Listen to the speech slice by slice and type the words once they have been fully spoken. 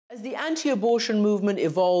As the anti-abortion movement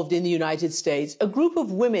evolved in the United States, a group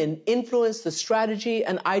of women influenced the strategy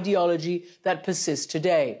and ideology that persists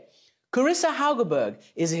today. Karissa Haugeberg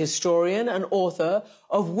is a historian and author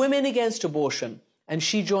of Women Against Abortion, and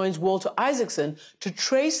she joins Walter Isaacson to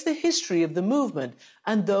trace the history of the movement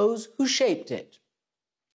and those who shaped it.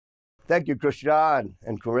 Thank you, Christiane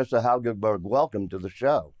and Karissa Haugeberg. Welcome to the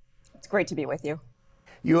show. It's great to be with you.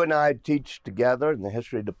 You and I teach together in the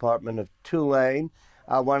history department of Tulane.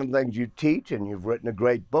 One of the things you teach, and you've written a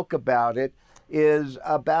great book about it, is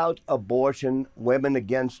about abortion, women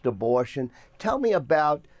against abortion. Tell me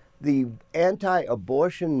about the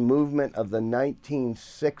anti-abortion movement of the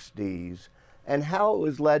 1960s and how it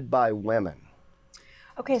was led by women.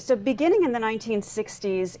 Okay, so beginning in the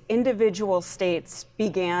 1960s, individual states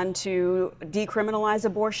began to decriminalize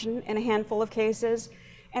abortion in a handful of cases,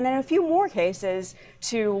 and in a few more cases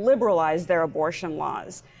to liberalize their abortion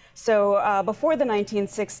laws. So before the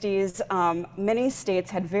 1960s, many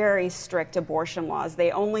states had very strict abortion laws.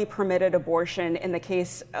 They only permitted abortion in the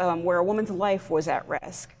case where a woman's life was at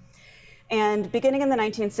risk. And beginning in the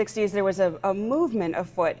 1960s, there was a movement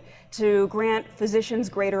afoot to grant physicians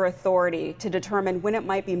greater authority to determine when it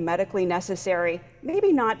might be medically necessary,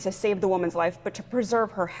 maybe not to save the woman's life, but to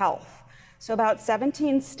preserve her health. So about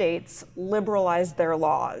 17 states liberalized their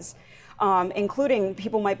laws. Including,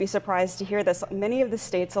 people might be surprised to hear this, many of the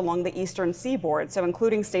states along the eastern seaboard, so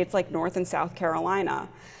including states like North and South Carolina.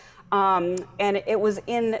 And it was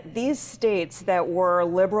in these states that were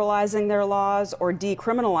liberalizing their laws or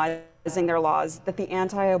decriminalizing their laws that the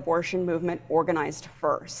anti-abortion movement organized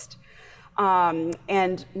first.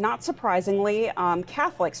 And not surprisingly,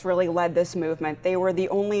 Catholics really led this movement. They were the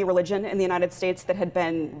only religion in the United States that had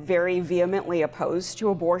been very vehemently opposed to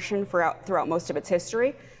abortion throughout most of its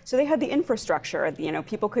history. So they had the infrastructure,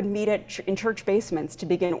 people could meet in church basements to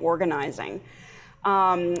begin organizing.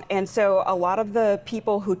 And so a lot of the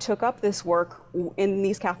people who took up this work in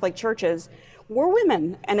these Catholic churches were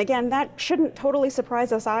women. And again, that shouldn't totally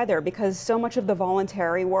surprise us either, because so much of the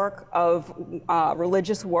voluntary work of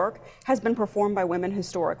religious work has been performed by women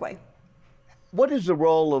historically. What is the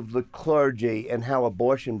role of the clergy and how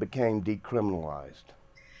abortion became decriminalized?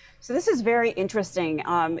 So this is very interesting.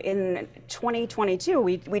 In 2022,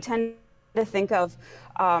 we tend to think of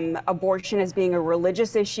abortion as being a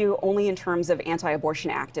religious issue only in terms of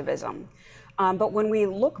anti-abortion activism. But when we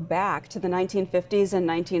look back to the 1950s and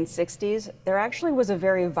 1960s, there actually was a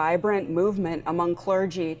very vibrant movement among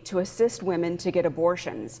clergy to assist women to get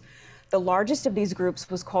abortions. The largest of these groups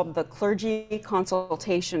was called the Clergy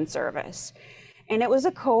Consultation Service. And it was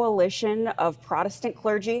a coalition of Protestant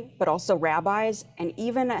clergy, but also rabbis, and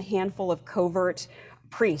even a handful of covert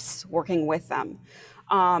priests working with them,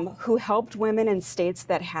 who helped women in states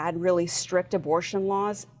that had really strict abortion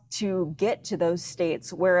laws to get to those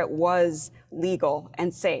states where it was legal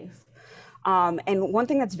and safe. And one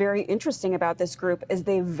thing that's very interesting about this group is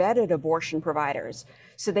they vetted abortion providers.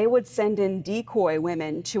 So they would send in decoy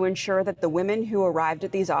women to ensure that the women who arrived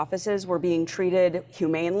at these offices were being treated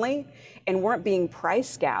humanely and weren't being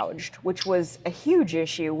price gouged, which was a huge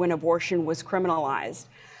issue when abortion was criminalized.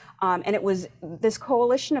 And it was this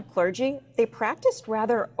coalition of clergy, they practiced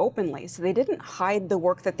rather openly, so they didn't hide the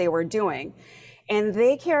work that they were doing. And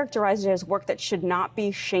they characterized it as work that should not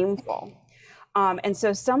be shameful. And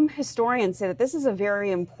so some historians say that this is a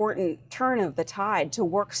very important turn of the tide to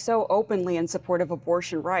work so openly in support of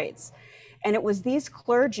abortion rights. And it was these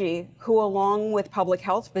clergy who, along with public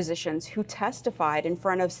health physicians, who testified in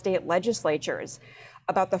front of state legislatures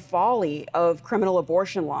about the folly of criminal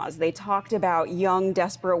abortion laws. They talked about young,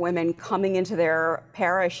 desperate women coming into their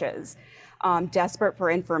parishes, desperate for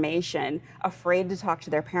information, afraid to talk to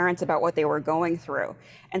their parents about what they were going through.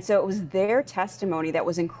 And so it was their testimony that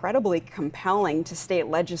was incredibly compelling to state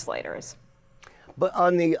legislators. But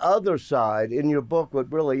on the other side, in your book,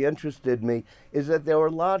 what really interested me is that there were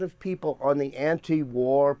a lot of people on the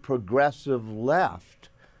anti-war progressive left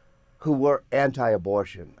who were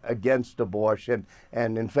anti-abortion, against abortion,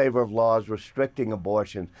 and in favor of laws restricting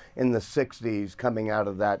abortion in the 60s coming out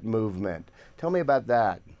of that movement. Tell me about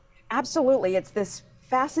that. Absolutely. It's this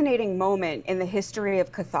fascinating moment in the history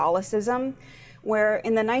of Catholicism where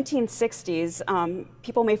in the 1960s,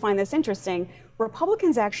 people may find this interesting,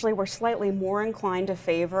 Republicans actually were slightly more inclined to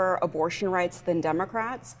favor abortion rights than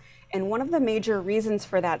Democrats. And one of the major reasons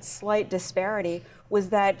for that slight disparity was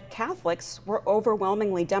that Catholics were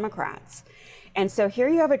overwhelmingly Democrats. And so here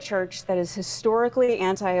you have a church that is historically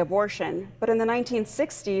anti-abortion, but in the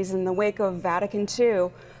 1960s, in the wake of Vatican II,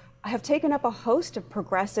 have taken up a host of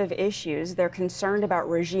progressive issues. They're concerned about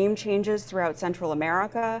regime changes throughout Central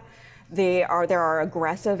America. There are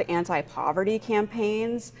aggressive anti-poverty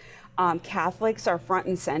campaigns. Catholics are front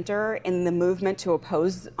and center in the movement to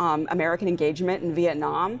oppose American engagement in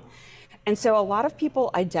Vietnam. And so a lot of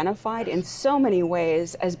people identified in so many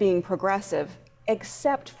ways as being progressive,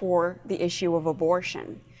 except for the issue of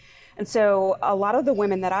abortion. And so a lot of the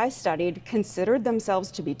women that I studied considered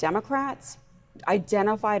themselves to be Democrats,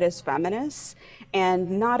 identified as feminists,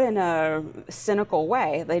 and not in a cynical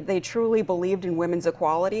way. They truly believed in women's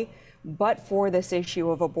equality, but for this issue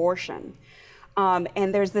of abortion.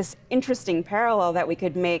 And there's this interesting parallel that we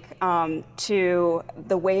could make to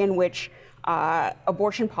the way in which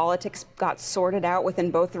abortion politics got sorted out within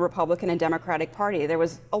both the Republican and Democratic Party. There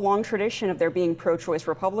was a long tradition of there being pro-choice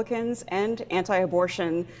Republicans and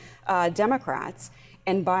anti-abortion Democrats.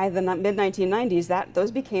 And by the mid-1990s, those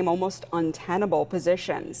became almost untenable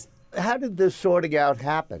positions. How did this sorting out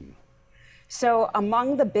happen? So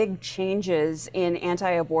among the big changes in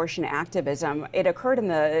anti-abortion activism, it occurred in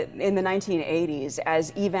the 1980s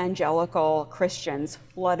as evangelical Christians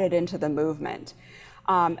flooded into the movement,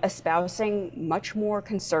 espousing much more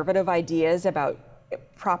conservative ideas about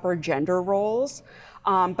proper gender roles,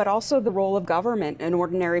 but also the role of government in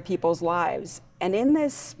ordinary people's lives. And in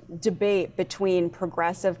this debate between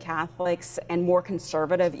progressive Catholics and more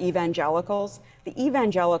conservative evangelicals, the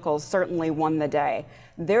evangelicals certainly won the day.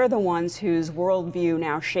 They're the ones whose worldview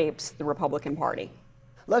now shapes the Republican Party.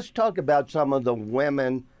 Let's talk about some of the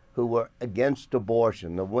women who were against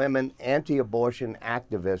abortion, the women anti-abortion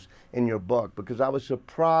activists in your book, because I was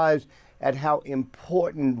surprised at how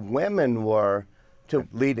important women were to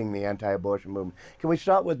leading the anti-abortion movement. Can we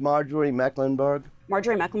start with Marjorie Mecklenburg?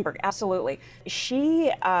 Marjorie Mecklenburg, absolutely.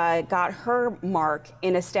 She got her mark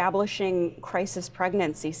in establishing crisis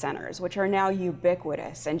pregnancy centers, which are now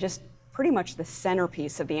ubiquitous and just pretty much the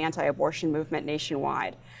centerpiece of the anti-abortion movement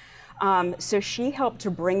nationwide. So she helped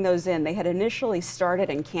to bring those in. They had initially started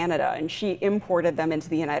in Canada, and she imported them into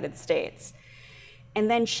the United States. And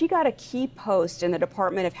then she got a key post in the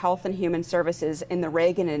Department of Health and Human Services in the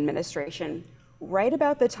Reagan administration, right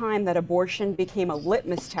about the time that abortion became a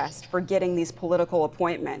litmus test for getting these political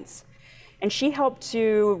appointments. And she helped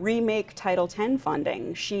to remake Title X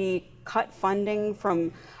funding. She cut funding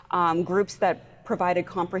from groups that provided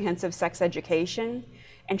comprehensive sex education.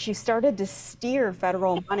 And she started to steer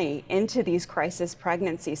federal money into these crisis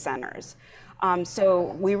pregnancy centers.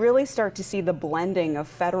 So we really start to see the blending of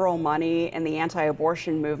federal money and the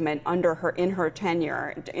anti-abortion movement in her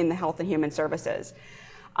tenure in the Health and Human Services.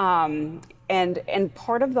 And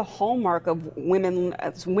part of the hallmark of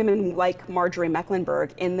women like Marjorie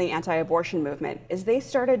Mecklenburg in the anti-abortion movement is they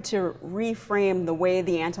started to reframe the way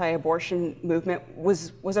the anti-abortion movement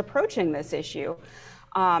was approaching this issue.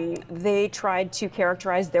 They tried to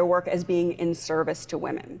characterize their work as being in service to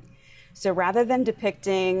women. So rather than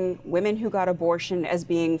depicting women who got abortion as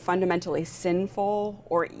being fundamentally sinful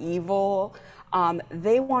or evil,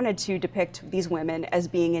 they wanted to depict these women as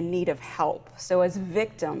being in need of help, so as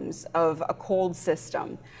victims of a cold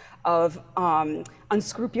system, of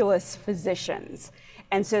unscrupulous physicians.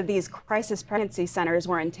 And so these crisis pregnancy centers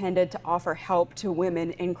were intended to offer help to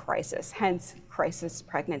women in crisis, hence crisis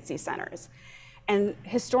pregnancy centers. And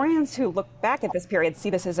historians who look back at this period see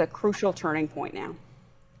this as a crucial turning point now.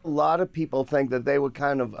 A lot of people think that they were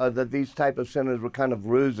kind of, that these type of centers were kind of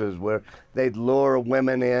ruses where they'd lure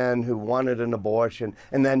women in who wanted an abortion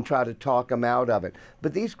and then try to talk them out of it.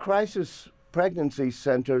 But these crisis pregnancy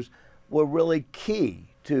centers were really key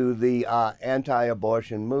to the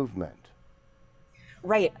anti-abortion movement.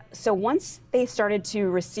 Right. So once they started to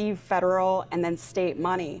receive federal and then state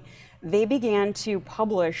money, they began to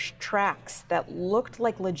publish tracts that looked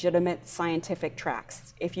like legitimate scientific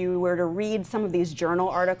tracts. If you were to read some of these journal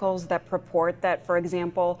articles that purport that, for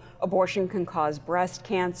example, abortion can cause breast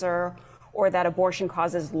cancer or that abortion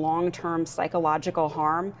causes long-term psychological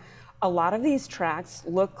harm, a lot of these tracts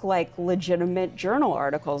look like legitimate journal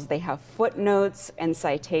articles. They have footnotes and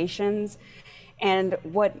citations. And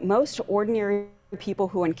what most ordinary people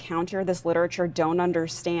who encounter this literature don't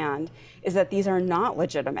understand is that these are not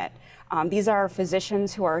legitimate. These are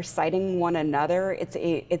physicians who are citing one another.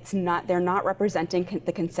 They're not representing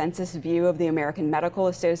the consensus view of the American Medical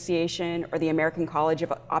Association or the American College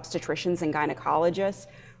of Obstetricians and Gynecologists.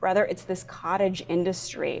 Rather, it's this cottage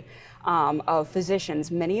industry of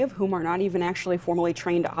physicians, many of whom are not even actually formally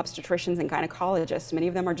trained obstetricians and gynecologists. Many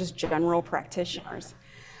of them are just general practitioners.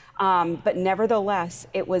 But nevertheless,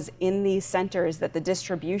 it was in these centers that the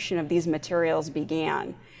distribution of these materials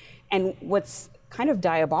began. And what's kind of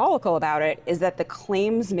diabolical about it is that the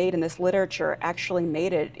claims made in this literature actually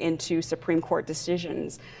made it into Supreme Court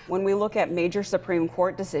decisions. When we look at major Supreme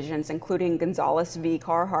Court decisions, including Gonzalez v.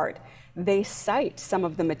 Carhart, they cite some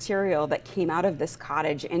of the material that came out of this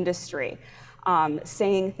cottage industry,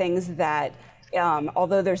 saying things that,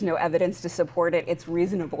 although there's no evidence to support it, it's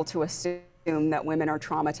reasonable to assume that women are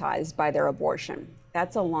traumatized by their abortion.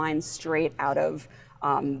 That's a line straight out of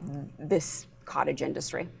this cottage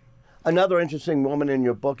industry. Another interesting woman in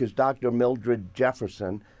your book is Dr. Mildred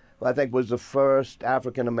Jefferson, who I think was the first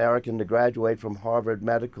African-American to graduate from Harvard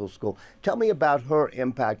Medical School. Tell me about her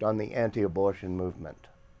impact on the anti-abortion movement.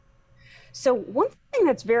 So one thing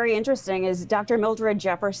that's very interesting is Dr. Mildred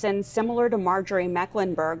Jefferson, similar to Marjorie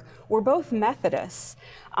Mecklenburg, were both Methodists.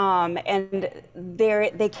 And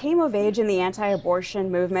they came of age in the anti-abortion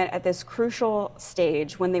movement at this crucial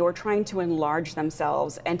stage when they were trying to enlarge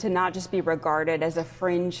themselves and to not just be regarded as a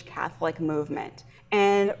fringe Catholic movement.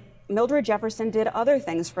 And Mildred Jefferson did other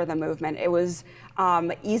things for the movement. It was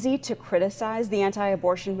easy to criticize the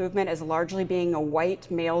anti-abortion movement as largely being a white,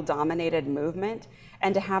 male-dominated movement,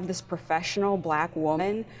 and to have this professional Black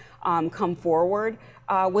woman come forward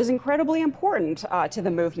was incredibly important to the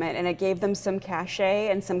movement, and it gave them some cachet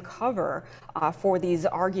and some cover for these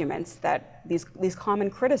arguments, that these common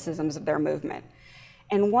criticisms of their movement.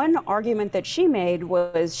 And one argument that she made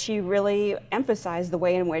was she really emphasized the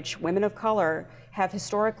way in which women of color have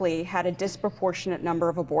historically had a disproportionate number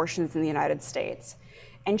of abortions in the United States.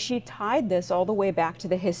 And she tied this all the way back to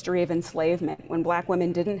the history of enslavement, when Black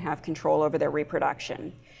women didn't have control over their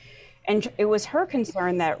reproduction. And it was her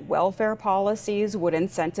concern that welfare policies would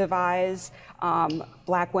incentivize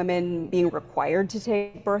Black women being required to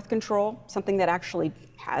take birth control, something that actually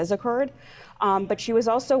has occurred. But she was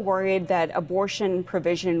also worried that abortion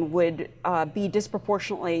provision would be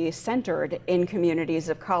disproportionately centered in communities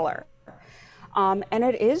of color. And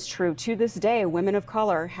it is true, to this day, women of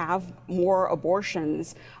color have more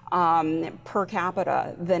abortions per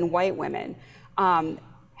capita than white women.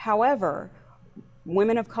 However,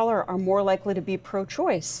 women of color are more likely to be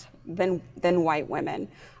pro-choice than white women.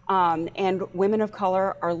 And women of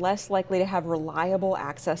color are less likely to have reliable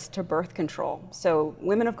access to birth control. So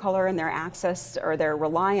women of color and their access or their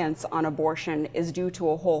reliance on abortion is due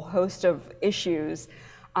to a whole host of issues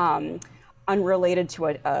unrelated to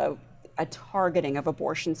a targeting of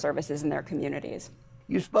abortion services in their communities.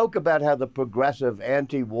 You spoke about how the progressive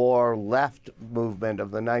anti-war left movement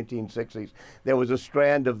of the 1960s, there was a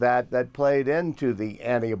strand of that played into the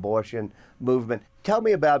anti-abortion movement. Tell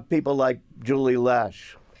me about people like Julie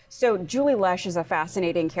Lesh. So Julie Lesh is a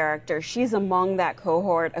fascinating character. She's among that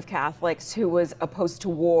cohort of Catholics who was opposed to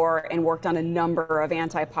war and worked on a number of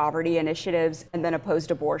anti-poverty initiatives and then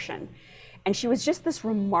opposed abortion. And she was just this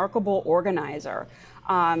remarkable organizer.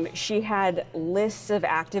 She had lists of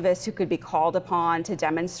activists who could be called upon to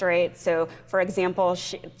demonstrate. So, for example,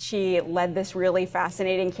 she led this really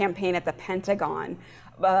fascinating campaign at the Pentagon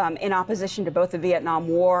in opposition to both the Vietnam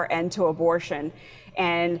War and to abortion.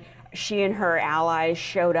 And she and her allies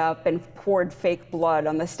showed up and poured fake blood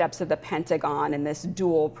on the steps of the Pentagon in this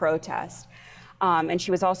dual protest. And she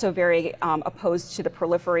was also very opposed to the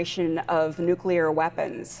proliferation of nuclear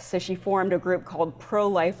weapons. So she formed a group called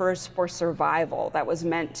Pro-Lifers for Survival that was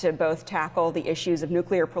meant to both tackle the issues of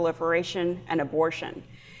nuclear proliferation and abortion.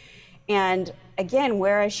 And again,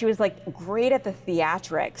 whereas she was like great at the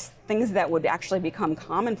theatrics, things that would actually become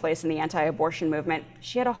commonplace in the anti-abortion movement,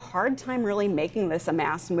 she had a hard time really making this a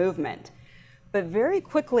mass movement. But very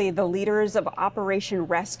quickly, the leaders of Operation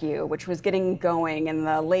Rescue, which was getting going in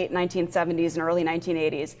the late 1970s and early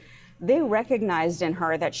 1980s, they recognized in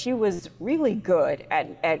her that she was really good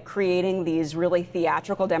at creating these really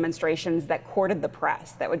theatrical demonstrations that courted the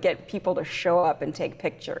press, that would get people to show up and take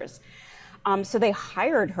pictures. So they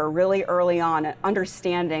hired her really early on,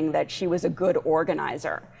 understanding that she was a good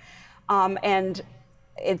organizer. And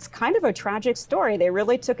it's kind of a tragic story. They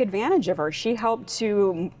really took advantage of her. She helped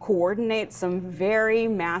to coordinate some very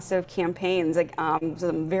massive campaigns,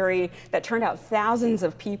 that turned out thousands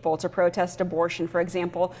of people to protest abortion. For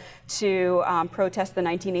example, to protest the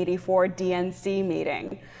 1984 DNC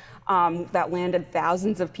meeting that landed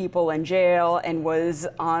thousands of people in jail and was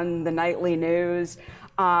on the nightly news.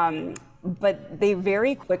 But they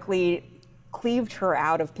very quickly cleaved her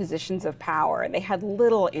out of positions of power. They had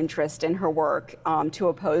little interest in her work to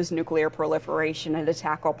oppose nuclear proliferation and to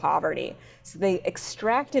tackle poverty. So they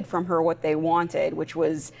extracted from her what they wanted, which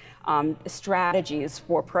was strategies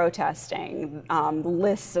for protesting,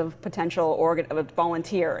 lists of potential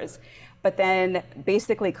volunteers. but then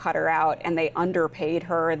basically cut her out, and they underpaid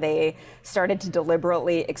her. They started to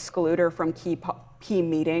deliberately exclude her from key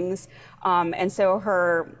meetings. And so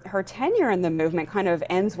her tenure in the movement kind of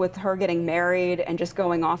ends with her getting married and just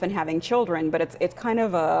going off and having children, but it's kind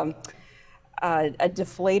of a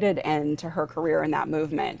deflated end to her career in that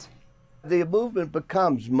movement. The movement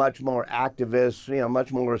becomes much more activist,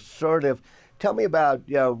 much more assertive. Tell me about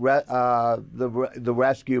the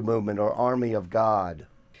rescue movement, or Army of God.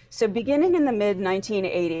 So beginning in the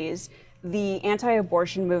mid-1980s, the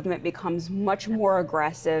anti-abortion movement becomes much more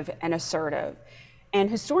aggressive and assertive. And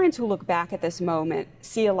historians who look back at this moment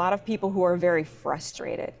see a lot of people who are very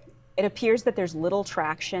frustrated. It appears that there's little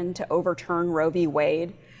traction to overturn Roe v.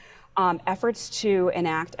 Wade. Efforts to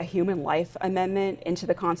enact a human life amendment into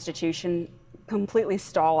the Constitution completely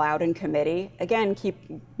stall out in committee, again,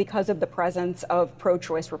 because of the presence of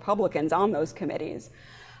pro-choice Republicans on those committees.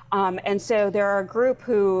 And so there are a group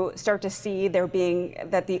who start to see that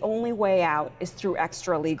the only way out is through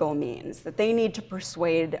extra legal means, that they need to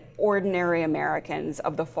persuade ordinary Americans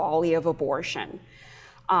of the folly of abortion.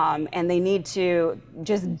 And they need to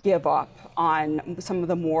just give up on some of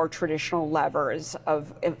the more traditional levers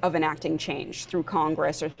of enacting change through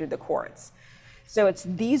Congress or through the courts. So it's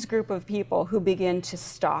these group of people who begin to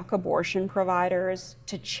stalk abortion providers,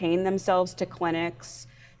 to chain themselves to clinics,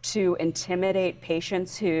 to intimidate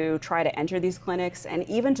patients who try to enter these clinics, and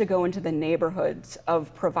even to go into the neighborhoods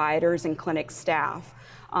of providers and clinic staff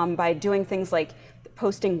by doing things like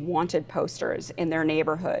posting wanted posters in their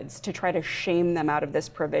neighborhoods to try to shame them out of this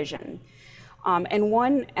provision. And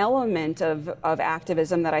one element of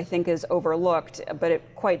activism that I think is overlooked, but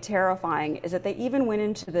quite terrifying, is that they even went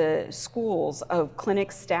into the schools of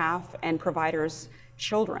clinic staff and providers'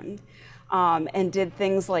 children and did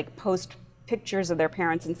things like post pictures of their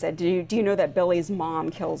parents and said, do you know that Billy's mom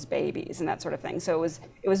kills babies, and that sort of thing. So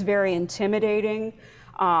it was very intimidating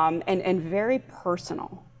and very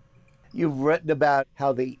personal. You've written about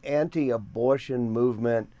how the anti-abortion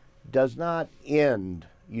movement does not end,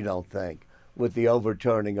 you don't think, with the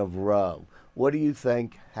overturning of Roe. What do you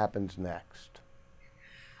think happens next?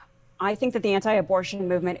 I think that the anti-abortion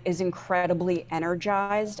movement is incredibly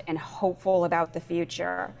energized and hopeful about the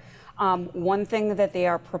future. One thing that they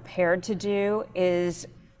are prepared to do is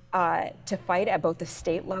to fight at both the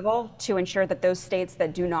state level to ensure that those states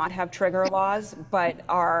that do not have trigger laws but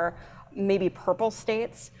are maybe purple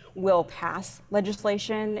states will pass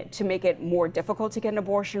legislation to make it more difficult to get an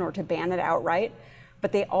abortion or to ban it outright.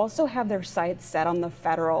 But they also have their sights set on the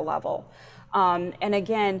federal level. And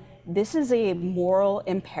again, this is a moral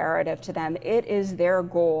imperative to them. It is their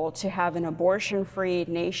goal to have an abortion-free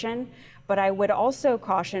nation, but I would also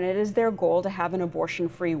caution it is their goal to have an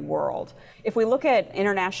abortion-free world. If we look at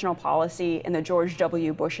international policy in the George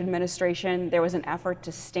W. Bush administration, there was an effort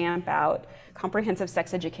to stamp out comprehensive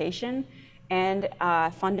sex education and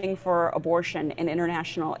funding for abortion in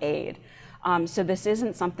international aid. So this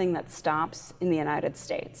isn't something that stops in the United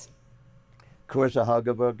States. Karissa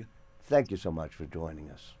Haugeberg, thank you so much for joining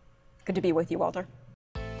us. Good to be with you, Walter.